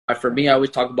For me, I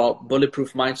always talk about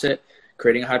bulletproof mindset,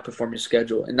 creating a high performing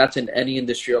schedule. And that's in any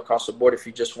industry across the board. If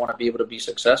you just want to be able to be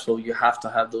successful, you have to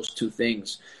have those two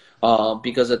things.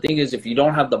 Because the thing is, if you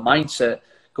don't have the mindset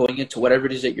going into whatever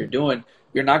it is that you're doing,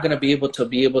 you're not going to be able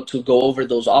to go over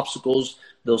those obstacles,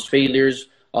 those failures,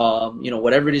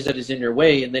 whatever it is that is in your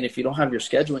way. And then if you don't have your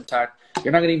schedule intact,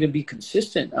 you're not going to even be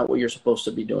consistent at what you're supposed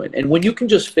to be doing. And when you can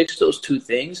just fix those two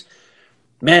things,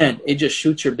 man, it just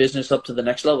shoots your business up to the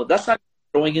next level. That's not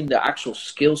throwing in the actual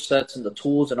skill sets and the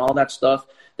tools and all that stuff.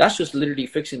 That's just literally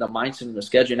fixing the mindset and the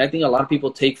schedule. And I think a lot of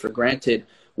people take for granted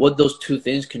what those two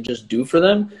things can just do for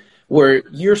them, where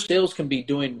your sales can be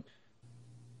doing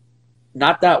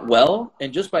not that well,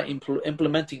 and just by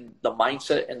implementing the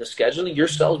mindset and the scheduling, your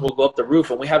sales will go up the roof.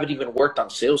 And we haven't even worked on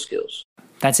sales skills.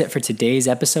 That's it for today's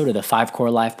episode of the 5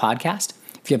 Core Life podcast.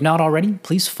 If you have not already,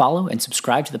 please follow and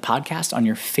subscribe to the podcast on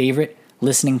your favorite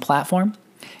listening platform.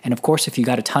 And of course, if you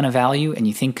got a ton of value and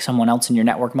you think someone else in your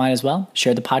network might as well,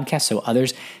 share the podcast so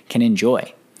others can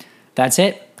enjoy. That's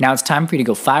it. Now it's time for you to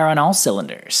go fire on all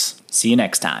cylinders. See you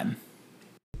next time.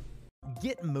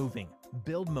 Get moving.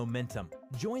 Build momentum.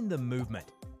 Join the movement.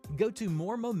 Go to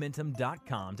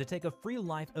moremomentum.com to take a free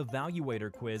life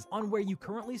evaluator quiz on where you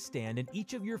currently stand in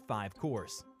each of your 5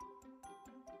 cores.